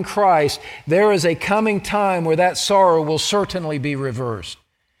are in Christ, there is a coming time where that sorrow will certainly be reversed.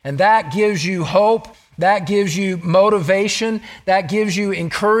 And that gives you hope. That gives you motivation. That gives you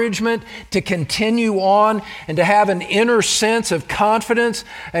encouragement to continue on and to have an inner sense of confidence,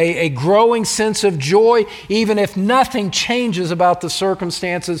 a growing sense of joy, even if nothing changes about the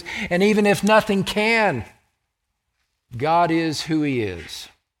circumstances and even if nothing can. God is who He is.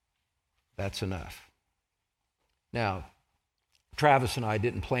 That's enough. Now, Travis and I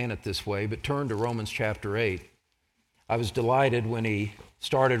didn't plan it this way, but turn to Romans chapter 8. I was delighted when he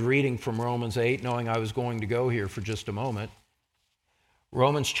started reading from Romans 8, knowing I was going to go here for just a moment.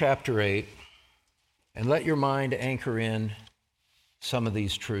 Romans chapter 8, and let your mind anchor in some of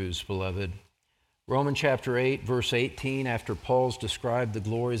these truths, beloved. Romans chapter 8, verse 18, after Paul's described the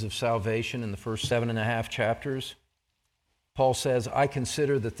glories of salvation in the first 7.5 chapters, Paul says, I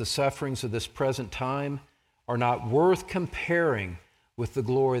consider that the sufferings of this present time are not worth comparing with the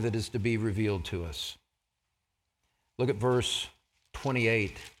glory that is to be revealed to us. Look at verse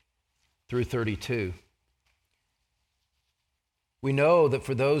 28 through 32. We know that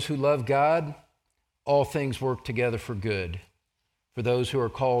for those who love God, all things work together for good, for those who are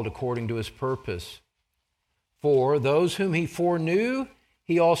called according to His purpose. For those whom He foreknew,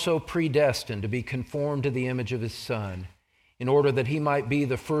 He also predestined to be conformed to the image of His Son, in order that He might be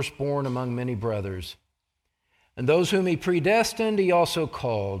the firstborn among many brothers. And those whom He predestined, He also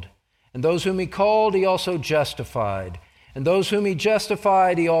called. And those whom He called, He also justified. And those whom He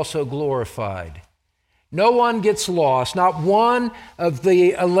justified, He also glorified. No one gets lost. Not one of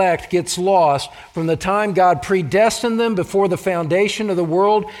the elect gets lost from the time God predestined them before the foundation of the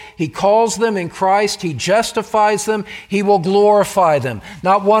world. He calls them in Christ. He justifies them. He will glorify them.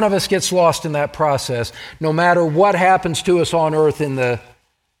 Not one of us gets lost in that process, no matter what happens to us on earth in the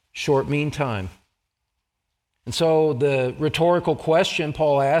short meantime. And so the rhetorical question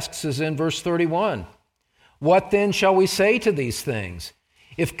Paul asks is in verse 31. What then shall we say to these things?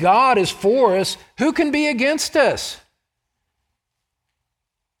 If God is for us, who can be against us?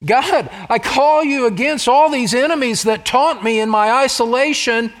 God, I call you against all these enemies that taunt me in my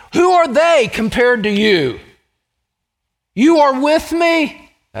isolation. Who are they compared to you? You are with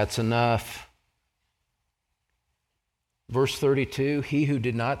me. That's enough. Verse 32, He who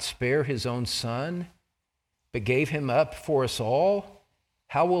did not spare His own Son, but gave Him up for us all,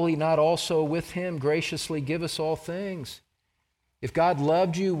 how will He not also with Him graciously give us all things? If God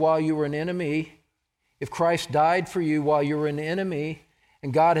loved you while you were an enemy, if Christ died for you while you were an enemy,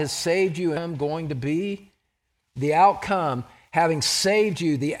 and God has saved you, I'm going to be, the outcome, having saved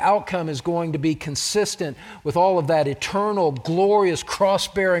you, the outcome is going to be consistent with all of that eternal, glorious,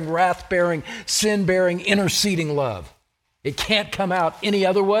 cross-bearing, wrath-bearing, sin-bearing, interceding love. It can't come out any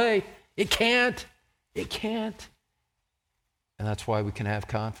other way. It can't. It can't. And that's why we can have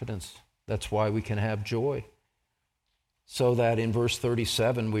confidence. That's why we can have joy. So that in verse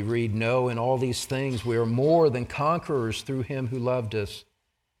 37 we read, no, in all these things we are more than conquerors through Him who loved us.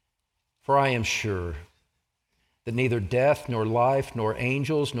 For I am sure that neither death, nor life, nor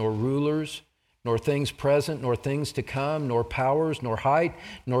angels, nor rulers, nor things present, nor things to come, nor powers, nor height,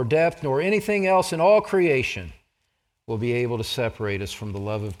 nor depth, nor anything else in all creation will be able to separate us from the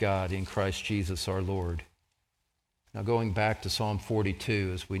love of God in Christ Jesus our Lord. Now going back to Psalm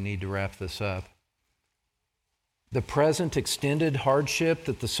 42 as we need to wrap this up. The present extended hardship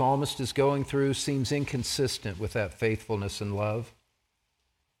that the psalmist is going through seems inconsistent with that faithfulness and love.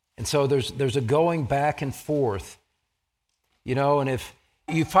 And so there's a going back and forth. You know, and if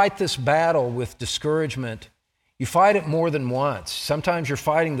you fight this battle with discouragement, you fight it more than once. Sometimes you're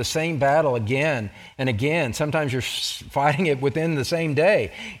fighting the same battle again and again. Sometimes you're fighting it within the same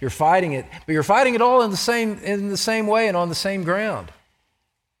day. You're fighting it, but you're fighting it all in the same way and on the same ground.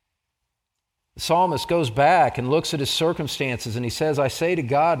 The psalmist goes back and looks at his circumstances and he says, I say to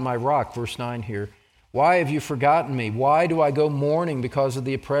God, my rock, verse 9 here, why have you forgotten me? Why do I go mourning because of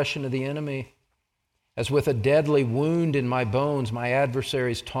the oppression of the enemy? As with a deadly wound in my bones, my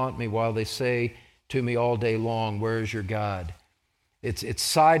adversaries taunt me while they say to me all day long, where is your God? It's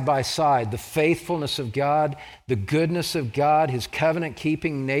side by side, the faithfulness of God, the goodness of God, His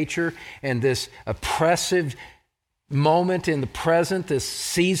covenant-keeping nature, and this oppressive moment in the present, this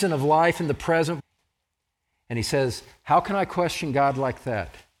season of life in the present. And he says, how can I question God like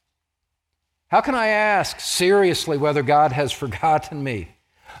that? How can I ask seriously whether God has forgotten me?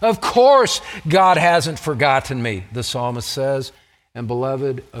 Of course God hasn't forgotten me, the psalmist says. And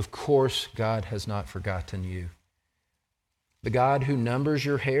beloved, of course God has not forgotten you. The God who numbers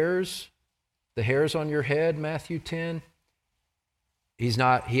your hairs, the hairs on your head, Matthew 10,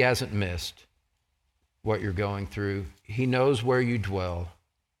 He hasn't missed what you're going through. He knows where you dwell.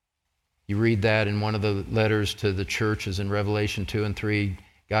 You read that in one of the letters to the churches in Revelation 2 and 3.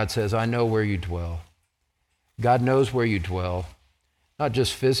 God says, I know where you dwell. God knows where you dwell, not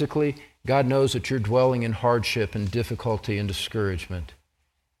just physically. God knows that you're dwelling in hardship and difficulty and discouragement.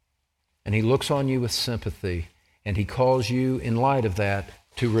 And He looks on you with sympathy, and He calls you, in light of that,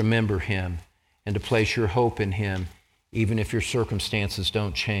 to remember Him and to place your hope in Him, even if your circumstances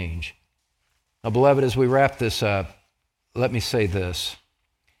don't change. Now, beloved, as we wrap this up, let me say this.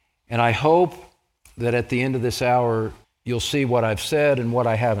 And I hope that at the end of this hour, you'll see what I've said and what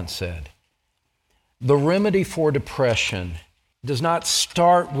I haven't said. The remedy for depression does not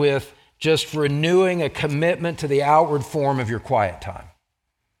start with just renewing a commitment to the outward form of your quiet time.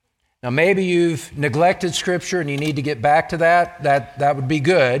 Now, maybe you've neglected Scripture and you need to get back to that. That would be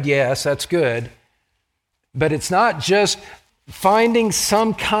good. Yes, that's good. But it's not just finding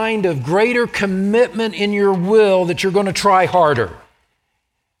some kind of greater commitment in your will that you're going to try harder.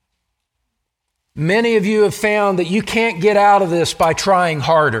 Many of you have found that you can't get out of this by trying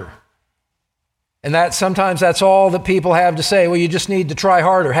harder. And that sometimes that's all that people have to say. Well, you just need to try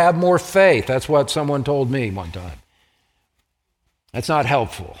harder, have more faith. That's what someone told me one time. That's not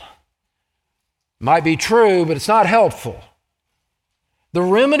helpful. Might be true, but it's not helpful. The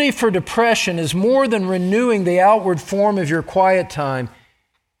remedy for depression is more than renewing the outward form of your quiet time.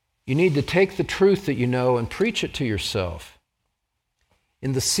 You need to take the truth that you know and preach it to yourself.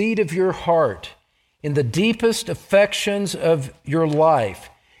 In the seat of your heart, in the deepest affections of your life,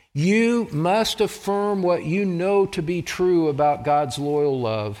 you must affirm what you know to be true about God's loyal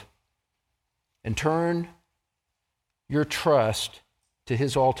love and turn your trust to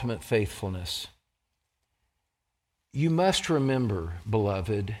His ultimate faithfulness. You must remember,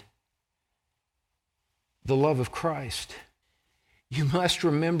 beloved, the love of Christ. You must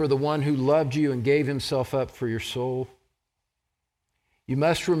remember the one who loved you and gave Himself up for your soul. You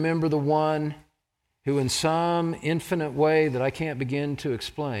must remember the one who in some infinite way that I can't begin to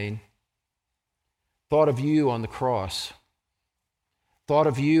explain, thought of you on the cross, thought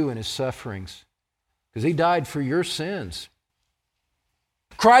of you in His sufferings, because He died for your sins.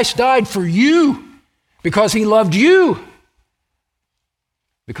 Christ died for you because He loved you,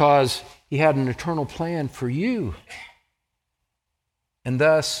 because He had an eternal plan for you, and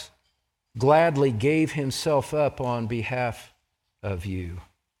thus gladly gave Himself up on behalf of you.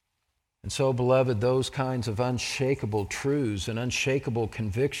 And so, beloved, those kinds of unshakable truths and unshakable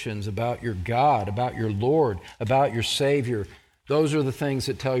convictions about your God, about your Lord, about your Savior, those are the things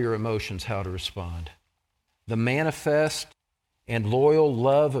that tell your emotions how to respond. The manifest and loyal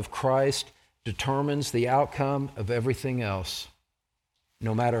love of Christ determines the outcome of everything else.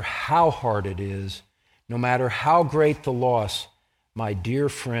 No matter how hard it is, no matter how great the loss, my dear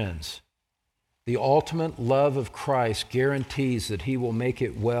friends, the ultimate love of Christ guarantees that He will make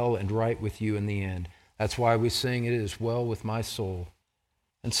it well and right with you in the end. That's why we sing, "It is well with my soul."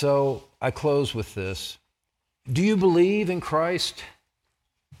 And so I close with this. Do you believe in Christ,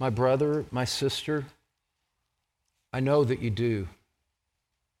 my brother, my sister? I know that you do.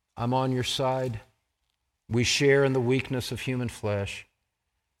 I'm on your side. We share in the weakness of human flesh.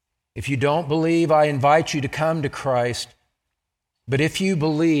 If you don't believe, I invite you to come to Christ. But if you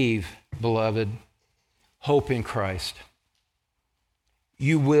believe, beloved, hope in Christ.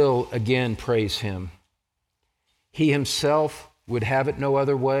 You will again praise Him. He Himself would have it no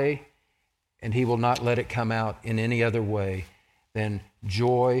other way, and He will not let it come out in any other way than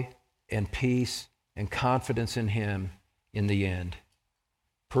joy and peace and confidence in Him in the end.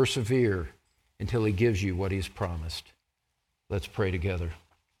 Persevere until He gives you what He's promised. Let's pray together.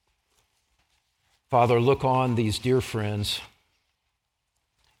 Father, look on these dear friends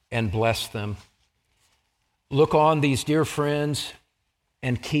and bless them. Look on these dear friends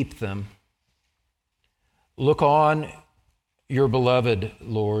and keep them. Look on your beloved,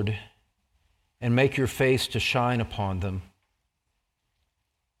 Lord, and make your face to shine upon them.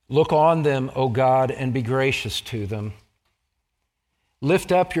 Look on them, O God, and be gracious to them.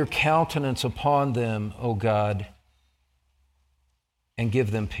 Lift up your countenance upon them, O God, and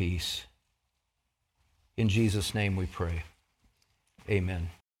give them peace. In Jesus' name we pray. Amen.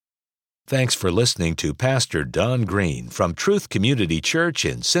 Thanks for listening to Pastor Don Green from Truth Community Church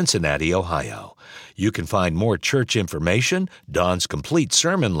in Cincinnati, Ohio. You can find more church information, Don's complete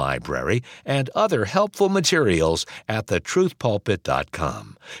sermon library, and other helpful materials at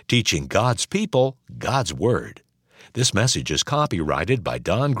thetruthpulpit.com, teaching God's people God's Word. This message is copyrighted by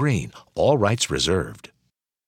Don Green, all rights reserved.